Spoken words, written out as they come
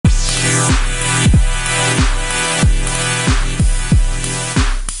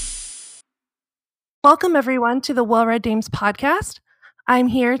Welcome, everyone, to the Well Read Dames podcast. I'm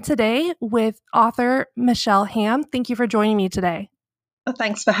here today with author Michelle Ham. Thank you for joining me today. Well,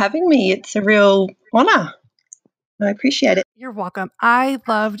 thanks for having me. It's a real honour. I appreciate it. You're welcome. I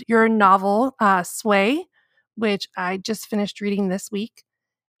loved your novel, Sway, which I just finished reading this week.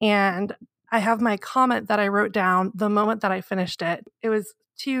 And I have my comment that I wrote down the moment that I finished it. It was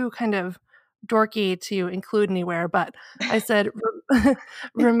too kind of dorky to include anywhere, but I said,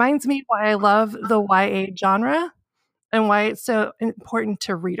 reminds me why I love the YA genre and why it's so important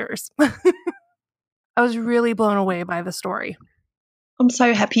to readers. I was really blown away by the story. I'm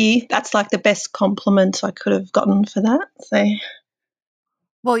so happy. That's like the best compliment I could have gotten for that.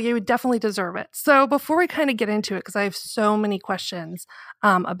 Well, you would definitely deserve it. So before we kind of get into it, because I have so many questions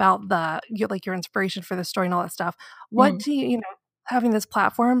about your inspiration for the story and all that stuff, what do you, having this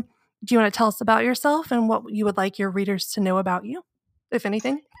platform, do you want to tell us about yourself and what you would like your readers to know about you, if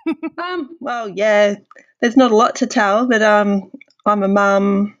anything? Well, yeah, there's not a lot to tell, but I'm a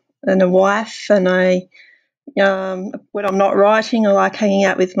mum and a wife, and when I'm not writing, I like hanging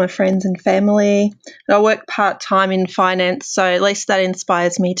out with my friends and family. And I work part-time in finance, so at least that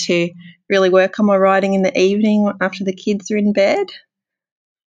inspires me to really work on my writing in the evening after the kids are in bed.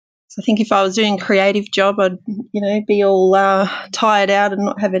 So I think if I was doing a creative job, I'd, be all tired out and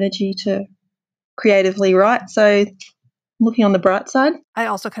not have energy to creatively write. So I'm looking on the bright side. I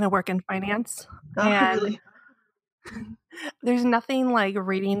also kind of work in finance. Really? There's nothing like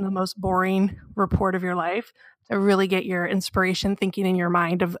reading the most boring report of your life to really get your inspiration thinking in your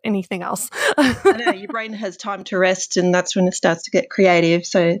mind of anything else. I know, your brain has time to rest, and that's when it starts to get creative.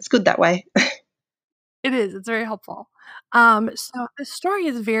 So it's good that way. It is. It's very helpful. So the story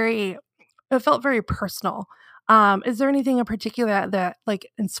is it felt very personal. Is there anything in particular that like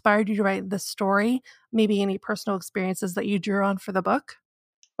inspired you to write the story? Maybe any personal experiences that you drew on for the book?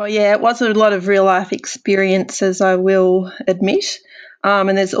 Well, yeah, it was a lot of real life experiences, I will admit.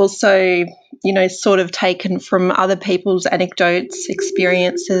 And there's also, sort of taken from other people's anecdotes,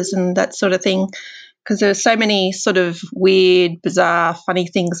 experiences, and that sort of thing. Because there are so many sort of weird, bizarre, funny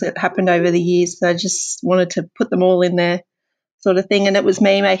things that happened over the years that I just wanted to put them all in there, sort of thing. And it was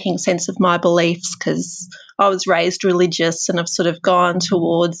me making sense of my beliefs, because I was raised religious and I've sort of gone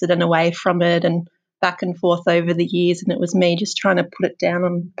towards it and away from it and back and forth over the years, and it was me just trying to put it down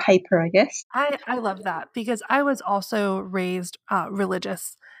on paper, I guess. I love that because I was also raised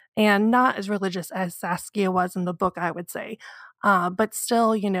religious, and not as religious as Saskia was in the book, I would say. But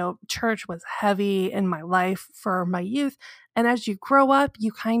still, church was heavy in my life for my youth. And as you grow up,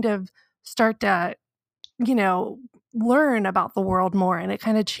 you kind of start to, learn about the world more, and it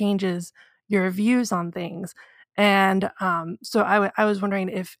kind of changes your views on things. And so I was wondering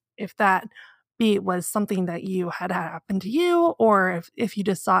if that was something that you had happened to you, or if you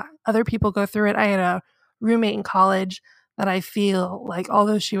just saw other people go through it. I had a roommate in college that I feel like,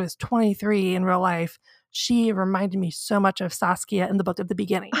 although she was 23 in real life, she reminded me so much of Saskia in the book at the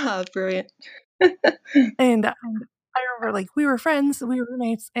beginning. Oh, brilliant. And I remember, like, we were friends, we were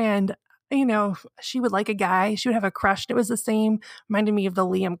roommates, and she would like a guy, she would have a crush. It was the same, reminded me of the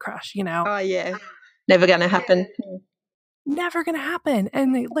Liam crush, Oh, yeah. Never going to happen. Never gonna happen.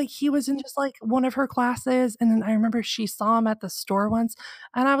 And like he was in just like one of her classes, and then I remember she saw him at the store once,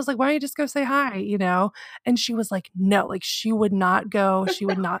 and I was like, why don't you just go say hi, and she was like, no, like she would not go, she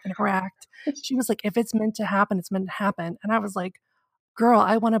would not interact. She was like, if it's meant to happen, it's meant to happen. And I was like, girl,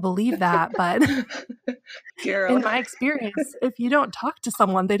 I want to believe that, but Girl, in my experience, if you don't talk to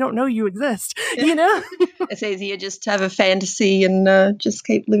someone, they don't know you exist. It's easier just to have a fantasy and just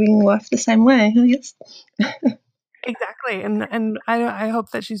keep living life the same way, I guess. Exactly. And I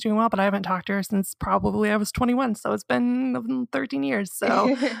hope that she's doing well, but I haven't talked to her since probably I was 21. So it's been 13 years.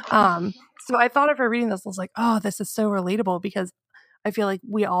 So, so I thought of her reading this, I was like, oh, this is so relatable, because I feel like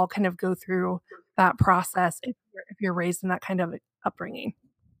we all kind of go through that process if you're raised in that kind of upbringing.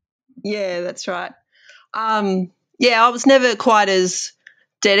 Yeah, that's right. Yeah, I was never quite as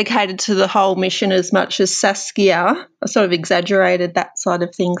dedicated to the whole mission as much as Saskia. I sort of exaggerated that side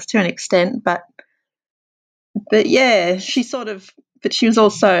of things to an extent, but yeah, but she was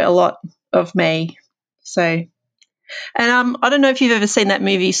also a lot of me. So, and I don't know if you've ever seen that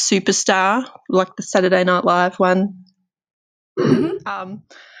movie Superstar, like the Saturday Night Live one. Mm-hmm.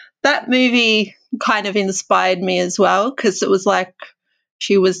 That movie kind of inspired me as well, because it was like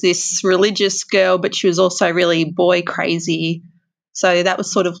she was this religious girl, but she was also really boy crazy. So that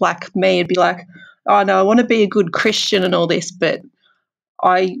was sort of like me. It'd be like, oh no, I want to be a good Christian and all this, but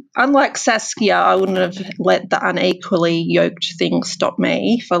unlike Saskia, I wouldn't have let the unequally yoked thing stop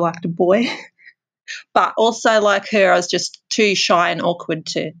me if I liked a boy. But also, like her, I was just too shy and awkward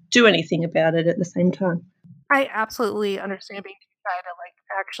to do anything about it at the same time. I absolutely understand being too shy to like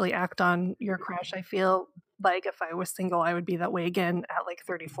actually act on your crush. I feel like if I was single, I would be that way again at like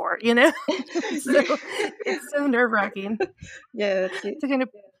 34, you know? So it's so nerve wracking Yeah, that's it. to kind of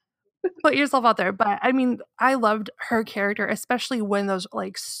put yourself out there. But I mean, I loved her character, especially when those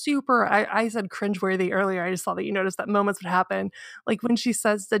like super, I said cringeworthy earlier. I just saw that you noticed that moments would happen. Like when she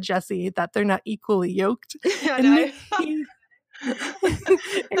says to Jesse that they're not equally yoked. I And know. he,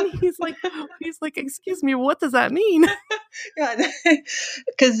 and he's like, excuse me, what does that mean?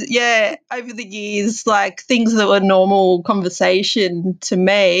 Because over the years, like things that were normal conversation to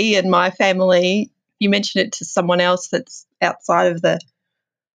me and my family, you mention it to someone else that's outside of the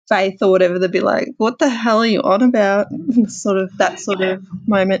faith or whatever, they'd be like, "What the hell are you on about?" Sort of that sort of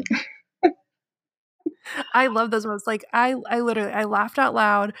moment. I love those moments. Like I literally I laughed out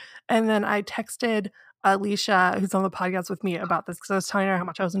loud and then I texted Alicia, who's on the podcast with me, about this because I was telling her how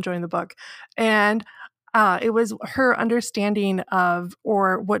much I was enjoying the book. And it was her understanding of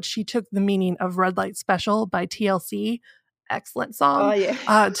or what she took the meaning of Red Light Special by TLC. Excellent Oh song.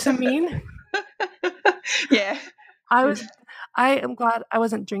 yeah, To mean yeah, I am glad I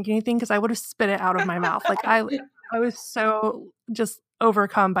wasn't drinking anything because I would have spit it out of my mouth. Like I was so just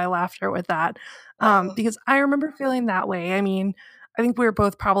overcome by laughter with that. Because I remember feeling that way. I mean, I think we were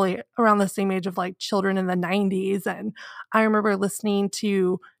both probably around the same age of like children in the 90s. And I remember listening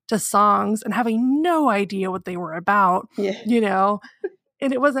to songs and having no idea what they were about, yeah. you know,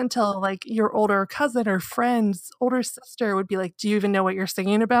 and it wasn't until like your older cousin or friend's older sister would be like, "Do you even know what you're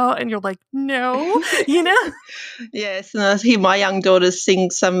singing about?" And you're like, "No," you know? Yes, and I hear my young daughters sing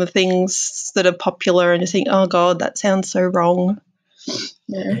some of the things that are popular, and you think, "Oh God, that sounds so wrong."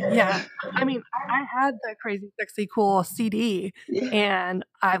 Yeah, Yeah. I mean, I had the Crazy Sexy Cool CD yeah. and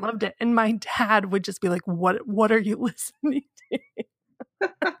I loved it. And my dad would just be like, "What are you listening to?"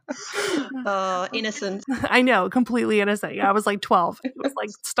 Oh, innocent. I know, completely innocent. I was like 12. It was like,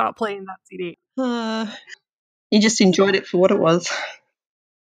 "Stop playing that CD." Uh, you just enjoyed it for what it was.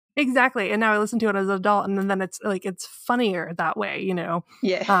 Exactly. And now I listen to it as an adult and then it's like it's funnier that way, you know.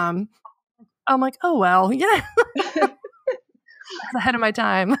 Yeah. Um I'm like, "Oh well, yeah, I was ahead of my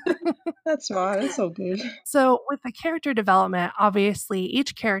time." That's right. That's all good. So, with the character development, obviously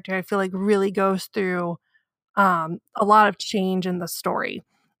each character I feel like really goes through a lot of change in the story.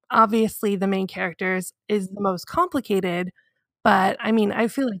 Obviously, the main characters is the most complicated, but I mean, I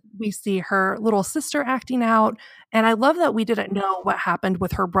feel like we see her little sister acting out, and I love that we didn't know what happened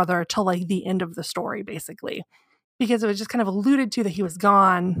with her brother till like the end of the story, basically, because it was just kind of alluded to that he was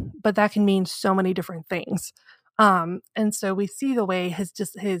gone, but that can mean so many different things. And so we see the way his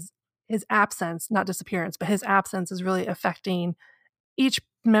absence, not disappearance, but his absence is really affecting each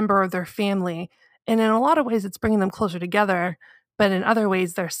member of their family. And in a lot of ways, it's bringing them closer together. But in other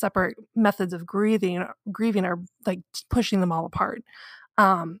ways, their separate methods of grieving are like pushing them all apart.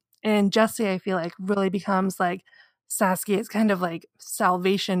 And Jesse, I feel like, really becomes like Saskia's kind of like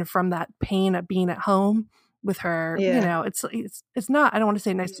salvation from that pain of being at home with her. You Yeah. know, it's not. I don't want to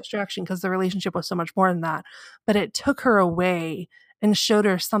say nice distraction because the relationship was so much more than that. But it took her away and showed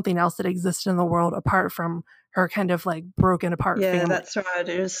her something else that existed in the world apart from her kind of like broken apart Yeah, family. that's right.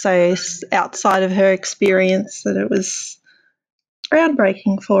 It was so outside of her experience that it was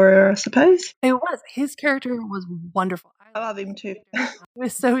groundbreaking for her, I suppose. It was. His character was wonderful. I love him too. It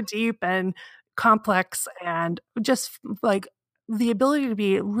was so deep and complex and just like the ability to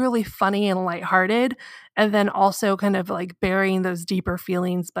be really funny and lighthearted and then also kind of like burying those deeper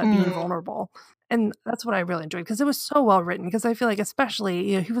feelings but being vulnerable. And that's what I really enjoyed because it was so well written because I feel like especially,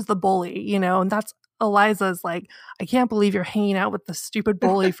 you know, he was the bully, you know, and that's Eliza's like, I can't believe you're hanging out with the stupid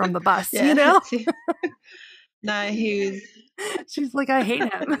bully from the bus, you know? No, She's like, I hate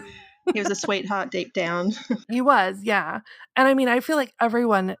him. he was a sweetheart deep down. He was, yeah. And I mean, I feel like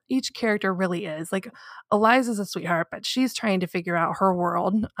each character really is. Like Eliza's a sweetheart, but she's trying to figure out her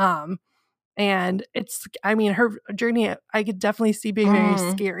world. And it's I mean, her journey I could definitely see being very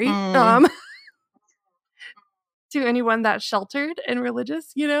scary. To anyone that's sheltered and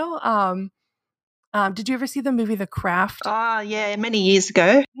religious, you know? Did you ever see the movie The Craft? Oh, yeah, many years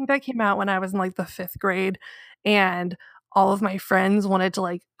ago. I think that came out when I was in like the 5th grade and all of my friends wanted to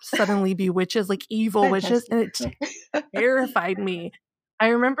like suddenly be witches, like evil witches, and it terrified me. I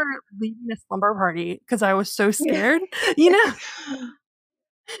remember leaving a slumber party because I was so scared, you know,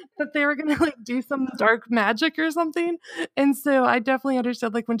 that they were gonna like do some dark magic or something. And so I definitely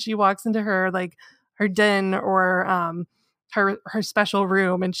understood like when she walks into her like her den or her special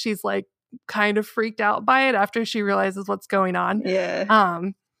room and she's like kind of freaked out by it after she realizes what's going on. Yeah.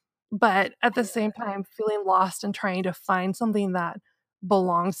 but at the same time feeling lost and trying to find something that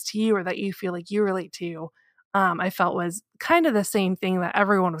belongs to you or that you feel like you relate to, I felt was kind of the same thing that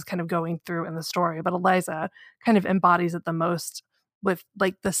everyone was kind of going through in the story, but Eliza kind of embodies it the most with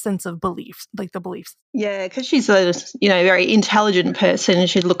like the sense of beliefs, like the beliefs. Yeah, because she's a very intelligent person, and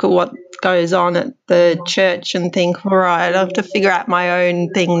she'd look at what goes on at the church and think, all right, I have to figure out my own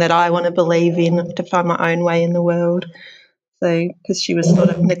thing that I want to believe in. I have to find my own way in the world. So, because she was sort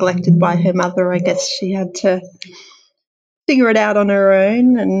of neglected by her mother, I guess she had to figure it out on her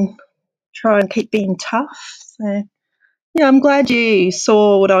own and try and keep being tough. So, yeah, I'm glad you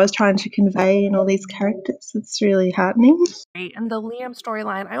saw what I was trying to convey in all these characters. It's really heartening. Great. And the Liam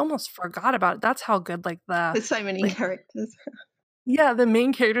storyline, I almost forgot about it. That's how good There's so many characters. Yeah, the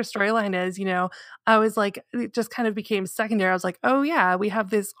main character storyline is, I was like, it just kind of became secondary. I was like, oh yeah, we have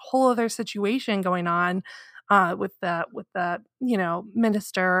this whole other situation going on with the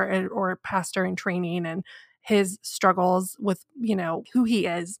minister or pastor in training and his struggles with who he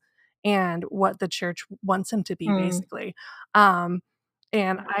is and what the church wants him to be basically. And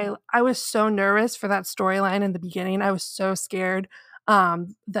I was so nervous for that storyline in the beginning. I was so scared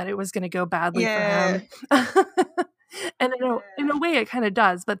that it was going to go badly for him. And in a way it kind of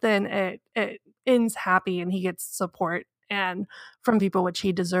does, but then it ends happy and he gets support and from people which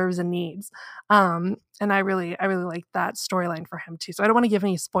he deserves and needs. And I really like that storyline for him too. So I don't want to give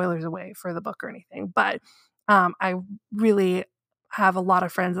any spoilers away for the book or anything, but I really have a lot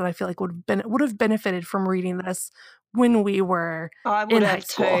of friends that I feel like would have benefited from reading this when we were in high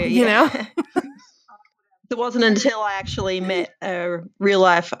school, you know? It wasn't until I actually met a real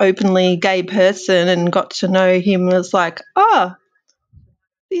life openly gay person and got to know him, I was like, oh,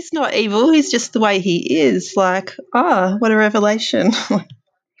 he's not evil, he's just the way he is. Like, oh, what a revelation.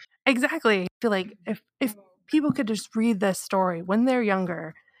 Exactly. I feel like if people could just read this story when they're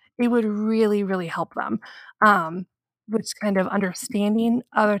younger, it would really, really help them. Which kind of understanding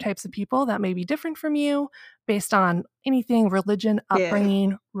other types of people that may be different from you based on anything, religion,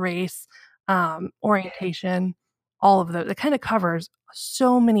 upbringing, race, orientation, all of those. It kind of covers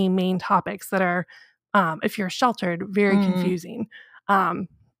so many main topics that are, if you're sheltered, very confusing. And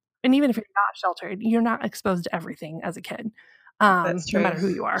even if you're not sheltered, you're not exposed to everything as a kid, no matter who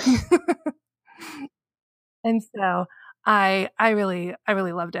you are. And so I really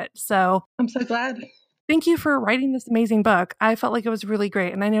loved it. So I'm so glad. Thank you for writing this amazing book. I felt like it was really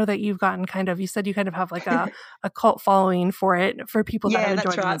great. And I know that you've gotten you said you kind of have like a cult following for it, for people that have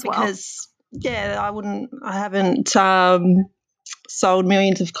enjoyed it as well. Because I haven't sold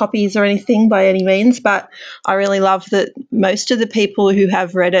millions of copies or anything by any means, but I really love that most of the people who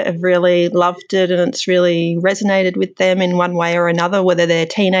have read it have really loved it and it's really resonated with them in one way or another, whether they're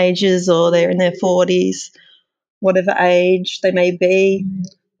teenagers or they're in their 40s, whatever age they may be.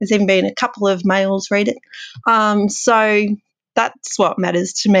 There's even been a couple of males read it. So that's what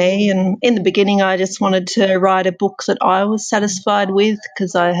matters to me. And in the beginning, I just wanted to write a book that I was satisfied with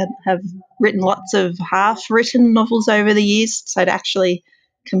because I have written lots of half-written novels over the years. So to actually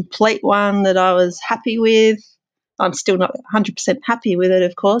complete one that I was happy with, I'm still not 100% happy with it,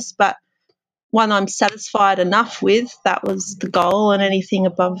 of course, but one I'm satisfied enough with, that was the goal, and anything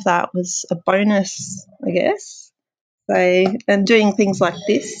above that was a bonus, I guess. So, and doing things like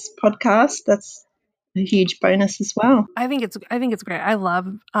this podcast, that's a huge bonus as well. I think it's great. I love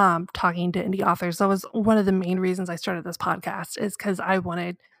talking to indie authors. That was one of the main reasons I started this podcast, is because I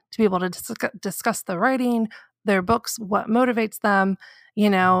wanted to be able to discuss the writing, their books, what motivates them,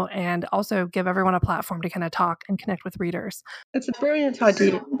 and also give everyone a platform to kind of talk and connect with readers. It's a brilliant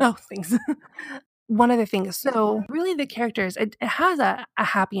idea. Oh, thanks. One other thing. So really the characters, it has a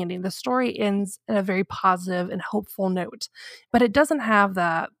happy ending. The story ends in a very positive and hopeful note, but it doesn't have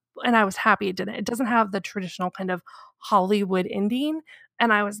and I was happy it didn't. It doesn't have the traditional kind of Hollywood ending.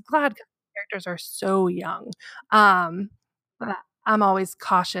 And I was glad because the characters are so young. But I'm always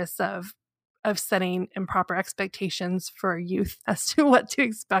cautious of setting improper expectations for youth as to what to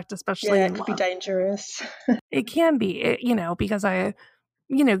expect, especially it could be dangerous. It can be, because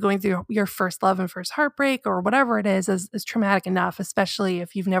going through your first love and first heartbreak or whatever it is traumatic enough, especially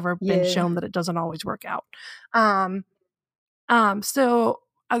if you've never been shown that it doesn't always work out. So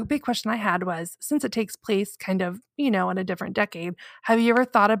a big question I had was, since it takes place kind of, in a different decade, have you ever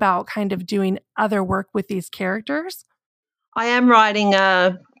thought about kind of doing other work with these characters? I am writing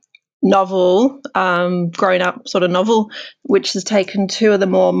a novel, grown-up sort of novel, which has taken two of the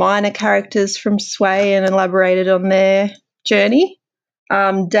more minor characters from Sway and elaborated on their journey.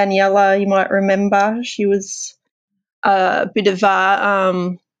 Daniela, you might remember, she was a bit of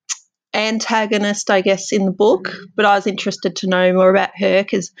a antagonist, I guess, in the book, but I was interested to know more about her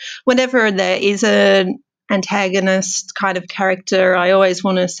because whenever there is an antagonist kind of character, I always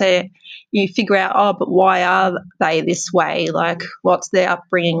want to say, you figure out, oh, but why are they this way? Like, what's their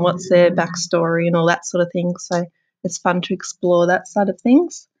upbringing? What's their backstory and all that sort of thing. So it's fun to explore that side of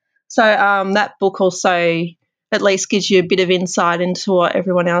things. So that book also at least gives you a bit of insight into what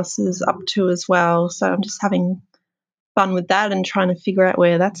everyone else is up to as well. So I'm just having fun with that and trying to figure out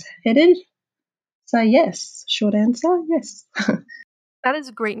where that's headed. So yes, short answer, yes. That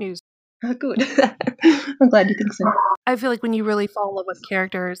is great news. Oh, good. I'm glad you think so. I feel like when you really fall in love with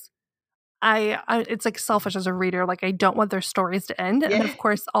characters, I it's like selfish as a reader. Like, I don't want their stories to end, and Yeah. of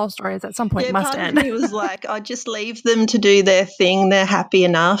course, all stories at some point Yeah, must part of end. me was like, I just leave them to do their thing. They're happy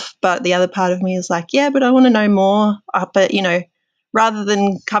enough. But the other part of me is like, yeah, but I want to know more. But, rather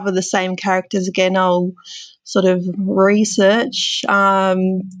than cover the same characters again, I'll sort of research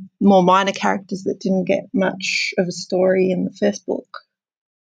more minor characters that didn't get much of a story in the first book.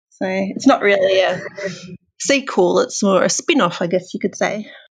 So it's not really a sequel. It's more a spin-off, I guess you could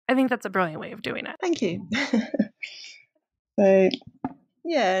say. I think that's a brilliant way of doing it. Thank you. So,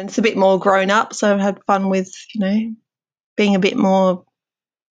 yeah, and it's a bit more grown up. So I've had fun with, being a bit more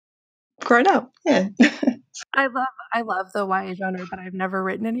grown up. Yeah. I love the YA genre, but I've never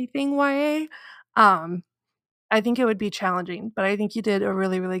written anything YA. I think it would be challenging, but I think you did a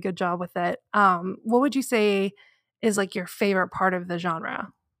really, really good job with it. What would you say is like your favorite part of the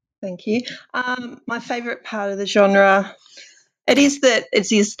genre? Thank you. My favourite part of the genre, it is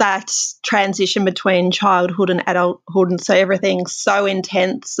that transition between childhood and adulthood, and so everything's so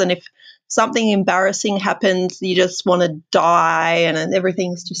intense, and if something embarrassing happens, you just want to die, and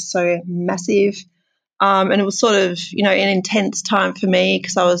everything's just so massive. And it was sort of, an intense time for me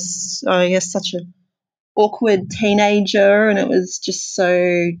because I was, I guess, such an awkward teenager, and it was just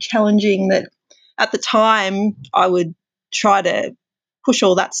so challenging that at the time I would try to push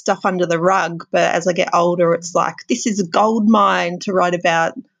all that stuff under the rug. But as I get older, it's like, this is a gold mine to write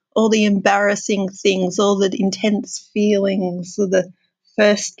about all the embarrassing things, all the intense feelings, the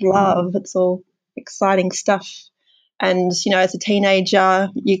first love. It's all exciting stuff. And, as a teenager,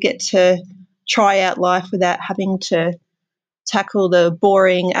 you get to try out life without having to tackle the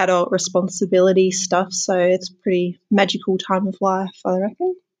boring adult responsibility stuff. So it's a pretty magical time of life, I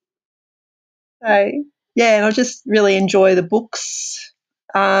reckon. So, yeah, and I just really enjoy the books.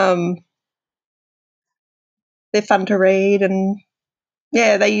 They're fun to read, and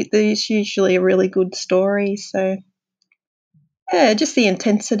yeah, there's usually a really good story. So, yeah, just the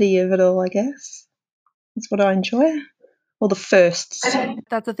intensity of it all, I guess, is what I enjoy. Or the firsts.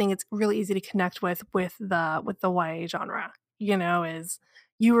 That's the thing, it's really easy to connect with the YA genre, is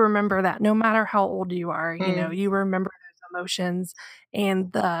you remember that no matter how old you are, you remember those emotions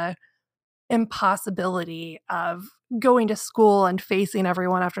and the impossibility of going to school and facing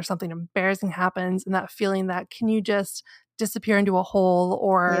everyone after something embarrassing happens, and that feeling that can you just disappear into a hole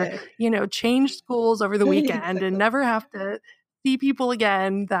or, change schools over the weekend Exactly. and never have to see people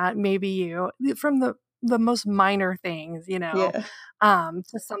again that maybe you from the most minor things, Yeah.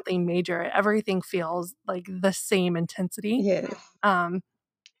 to something major. Everything feels like the same intensity. Yeah.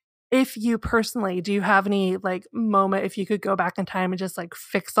 If you personally, do you have any like moment if you could go back in time and just like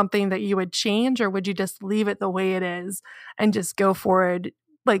fix something that you would change, or would you just leave it the way it is and just go forward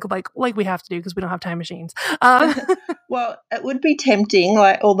like we have to do because we don't have time machines? Well, it would be tempting,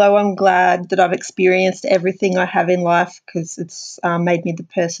 although I'm glad that I've experienced everything I have in life because it's made me the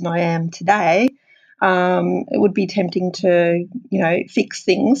person I am today. It would be tempting to, fix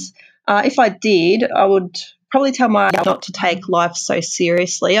things. If I did, I would probably tell my not to take life so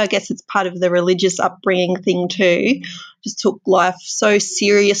seriously. I guess it's part of the religious upbringing thing too. Just took life so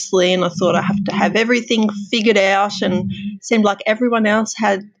seriously, and I thought I have to have everything figured out, and it seemed like everyone else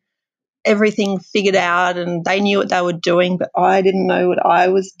had everything figured out and they knew what they were doing, but I didn't know what I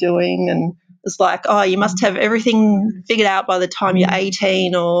was doing. And it's like, oh, you must have everything figured out by the time you're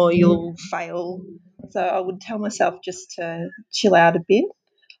 18 or you'll fail. So I would tell myself just to chill out a bit,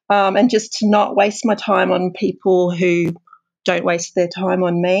 and just to not waste my time on people who don't waste their time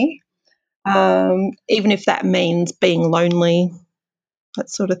on me, even if that means being lonely, that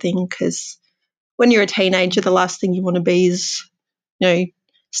sort of thing. Because when you're a teenager, the last thing you want to be is,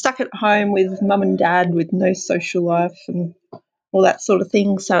 stuck at home with mum and dad with no social life and all that sort of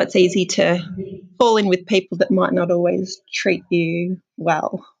thing. So it's easy to fall in with people that might not always treat you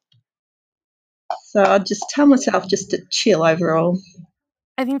well. So I'd just tell myself just to chill overall.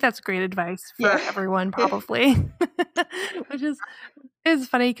 I think that's great advice for everyone, probably. Which is It's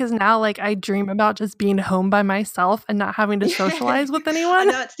funny because now, like, I dream about just being home by myself and not having to socialize with I anyone.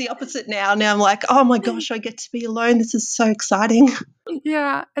 know it's the opposite now. Now I'm like, oh my gosh, I get to be alone. This is so exciting.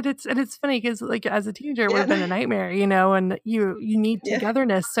 Yeah, and it's funny because, like, as a teenager, it would have been Yeah. a nightmare, and you need Yeah.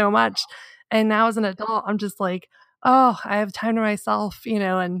 togetherness so much, and now as an adult, I'm just like, "Oh, I have time to myself,"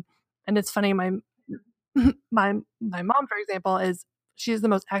 and it's funny, my mom, for example, she has the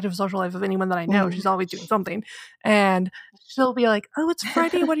most active social life of anyone that I know. She's Mm. always doing something, and she'll be like, "Oh, it's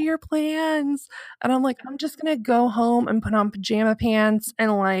Friday. What are your plans?" And I'm like, "I'm just gonna go home and put on pajama pants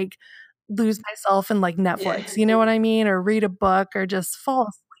and, like, lose myself in, like, Yeah. Netflix, you know what I mean? Or read a book or just fall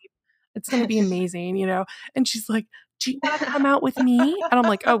asleep. It's gonna be amazing." And she's like, "Do you wanna come out with me?" And I'm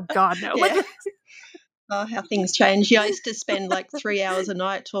like, "Oh god, no." Like, Yeah. Oh, how things change. Yeah, I used to spend like 3 hours a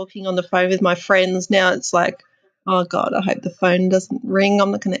night talking on the phone with my friends. Now it's like, oh God, I hope the phone doesn't ring.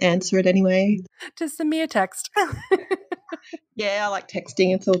 I'm not going to answer it anyway. just send me a text. Yeah, I like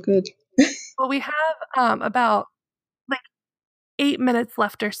texting. It's all good. Well, we have, about, like, 8 minutes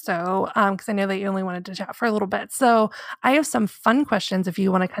left or so, because I know that you only wanted to chat for a little bit. So I have some fun questions if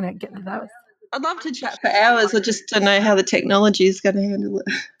you wanna kinda get into those. I'd love to chat for hours. I just don't know how the technology is going to handle it.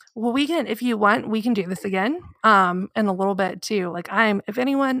 Well, if you want, we can do this again, in a little bit too. Like, if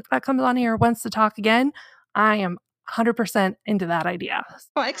anyone that comes on here wants to talk again, I am 100% into that idea.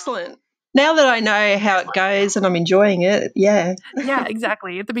 Oh, excellent. Now that I know how it goes and I'm enjoying it, yeah. Yeah,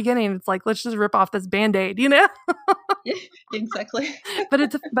 exactly. At the beginning, it's like, let's just rip off this Band-Aid? Yeah, exactly. But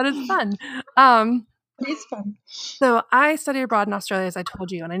it's fun. Um, It is fun. so I studied abroad in Australia, as I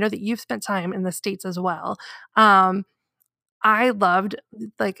told you, and I know that you've spent time in the States as well. Um, I loved,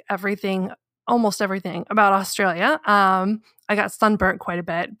 like, almost everything about Australia. I got sunburnt quite a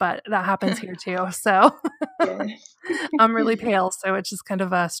bit, but that happens here too. So Yeah. I'm really pale, so it's just kind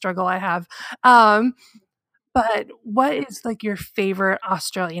of a struggle I have. Um, but what is, like, your favorite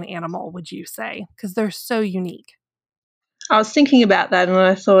Australian animal, would you say? Because they're so unique. I was thinking about that and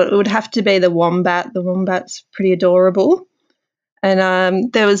I thought it would have to be the wombat. The wombat's pretty adorable.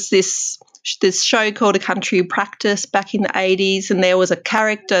 And there was this show called A Country Practice back in the 80s, and there was a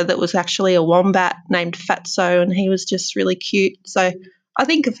character that was actually a wombat named Fatso, and he was just really cute. So I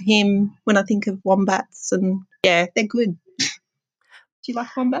think of him when I think of wombats, and yeah, they're good. Do you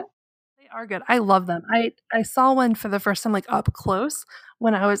like wombat? They are good. I love them. I saw one for the first time, like, up close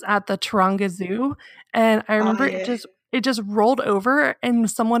when I was at the Taronga Zoo, and I Oh, remember yeah. it just rolled over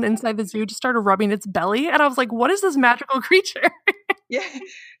and someone inside the zoo just started rubbing its belly, and I was like, "What is this magical creature?" Yeah,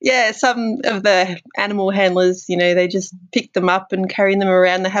 yeah. Some of the animal handlers, they just pick them up and carry them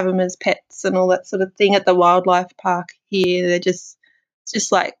around. They have them as pets and all that sort of thing at the wildlife park here. It's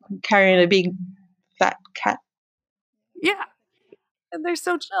just like carrying a big fat cat. Yeah, and they're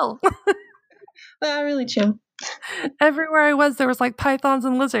so chill. They're really chill. Everywhere I was, there was, like, pythons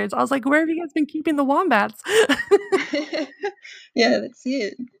and lizards. I was like, "Where have you guys been keeping the wombats?" Yeah, that's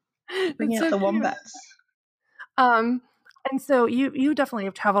it. Bring It's out so the cute. wombats. Um, and so you definitely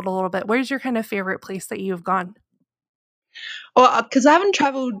have traveled a little bit. Where's your kind of favorite place that you've gone? Well, because I haven't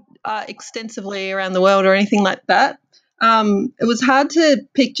travelled extensively around the world or anything like that, it was hard to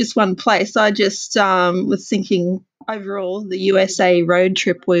pick just one place. I just was thinking overall the USA road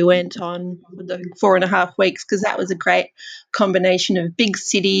trip we went on for the 4.5 weeks, because that was a great combination of big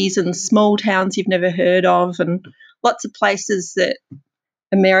cities and small towns you've never heard of, and lots of places that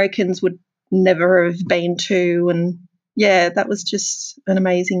Americans would never have been to. And yeah, that was just an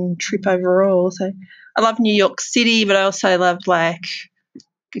amazing trip overall. So I love New York City, but I also loved like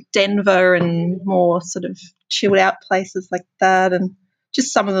Denver and more sort of chilled out places like that, and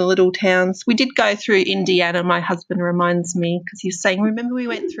just some of the little towns. We did go through Indiana. My husband reminds me because he was saying, remember we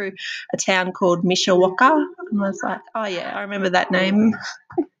went through a town called Mishawaka? And I was like, oh yeah, I remember that name.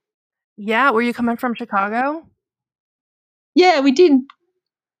 Yeah, were you coming from Chicago? Yeah, we did.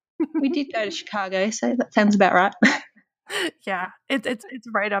 We did go to Chicago, so that sounds about right. Yeah, it's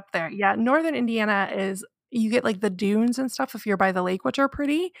right up there. Yeah, northern Indiana is you get, like, the dunes and stuff if you're by the lake, which are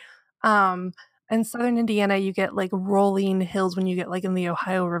pretty. Um, and southern Indiana, you get, like, rolling hills when you get, like, in the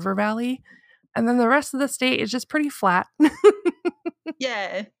Ohio River Valley, and then the rest of the state is just pretty flat.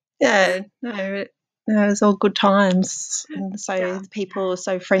 Yeah, yeah. No, it was all good times, and so Yeah. the people are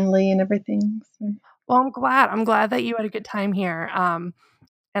so friendly and everything. So. Well, I'm glad that you had a good time here,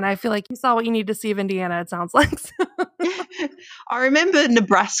 and I feel like you saw what you need to see of Indiana, it sounds like. I remember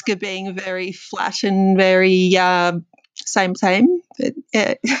Nebraska being very flat and very same. But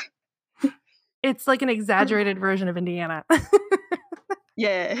yeah, It's like an exaggerated version of Indiana.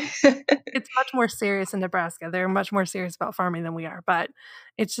 yeah, It's much more serious in Nebraska. They're much more serious about farming than we are, but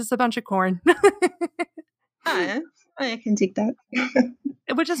it's just a bunch of corn. no, I can dig that.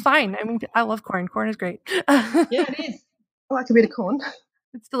 Which is fine. I mean, I love corn. Corn is great. Yeah, it is. I like a bit of corn.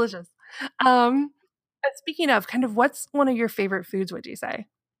 It's delicious. Speaking of, kind of, what's one of your favorite foods, would you say?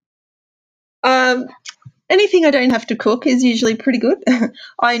 Um, Anything I don't have to cook is usually pretty good.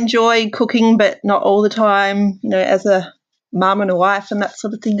 I enjoy cooking, but not all the time. As a mum and a wife and that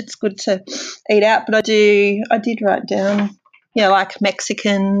sort of thing, it's good to eat out. But I did write down, like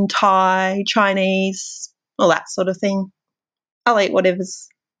Mexican, Thai, Chinese, all that sort of thing. I'll eat whatever's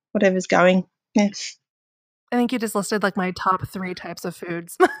going. Yeah. I think you just listed like my top 3 types of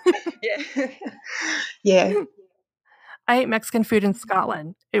foods. Yeah. Yeah. I ate Mexican food in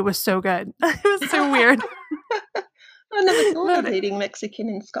Scotland. It was so good. It was so weird. I never thought of But eating Mexican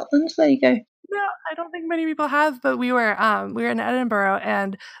in Scotland. There you go. no, I don't think many people have, but we were in Edinburgh,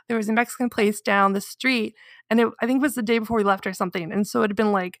 and there was a Mexican place down the street, and I think it was the day before we left or something, and so it had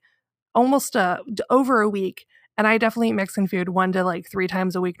been like almost over a week, and I definitely eat Mexican food 1 to like 3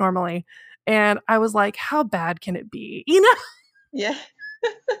 times a week normally, and I was like, "How bad can it be?" Yeah.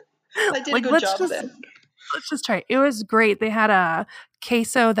 They did a Like, good job then. let's just try it. It was great. They had a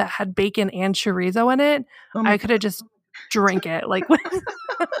queso that had bacon and chorizo in it. Oh I my could have just drank it. Like,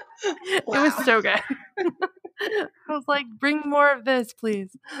 it was Wow. so good. I was like, "Bring more of this,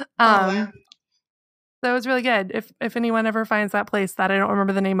 please." Wow. So it was really good. If anyone ever finds that place that I don't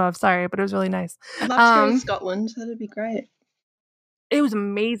remember the name of, sorry, but it was really nice. I'd love to go to Scotland. That'd be great. It was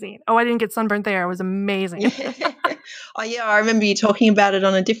amazing. Oh, I didn't get sunburned there. It was amazing. Oh, yeah, I remember you talking about it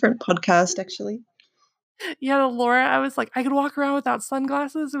on a different podcast, actually. Yeah, Laura, I was like, I could walk around without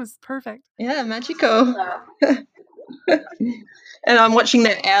sunglasses. It was perfect. Yeah, magical. And I'm watching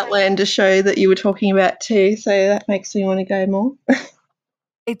that Outlander show that you were talking about too, so that makes me want to go more.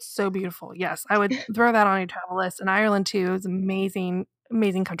 It's so beautiful. Yes, I would throw that on your travel list. And Ireland too is amazing,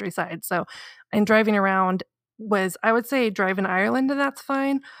 amazing countryside. So, and driving around I would say drive in Ireland and that's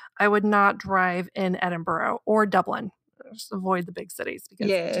fine. I would not drive in Edinburgh or Dublin. Just avoid the big cities because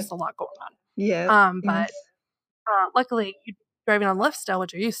it's Yeah, just a lot going yeah. on. Yes. But luckily, you're driving on left still,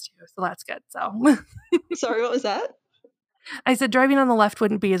 which you're used to, so that's good. So Sorry, what was that? I said driving on the left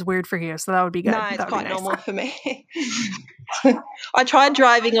wouldn't be as weird for you, so that would be good. No, it's That would be quite nice. normal for me. I tried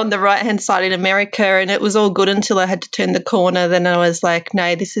driving on the right-hand side in America and it was all good until I had to turn the corner. Then I was like,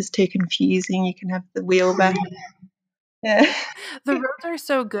 no, this is too confusing. You can have the wheel back. Yeah. The roads are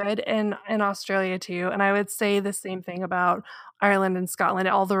so good in Australia too, and I would say the same thing about Ireland and Scotland.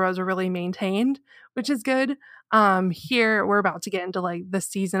 All the roads are really maintained, which is good. Here we're about to get into like the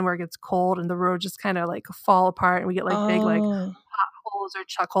season where it gets cold and the roads just kind of like fall apart, and we get like big like Oh, potholes or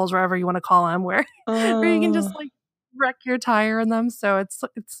chuck holes, wherever you want to call them, where you can just oh. like wreck your tire in them. So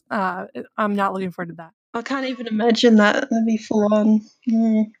I'm not looking forward to that. I can't even imagine that. That'd be full on.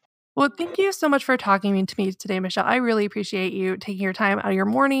 Well, thank you so much for talking to me today, Michelle. I really appreciate you taking your time out of your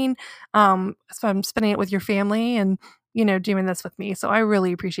morning, so I'm spending it with your family and doing this with me. So I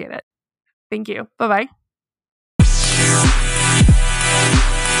really appreciate it. Thank you. Bye bye.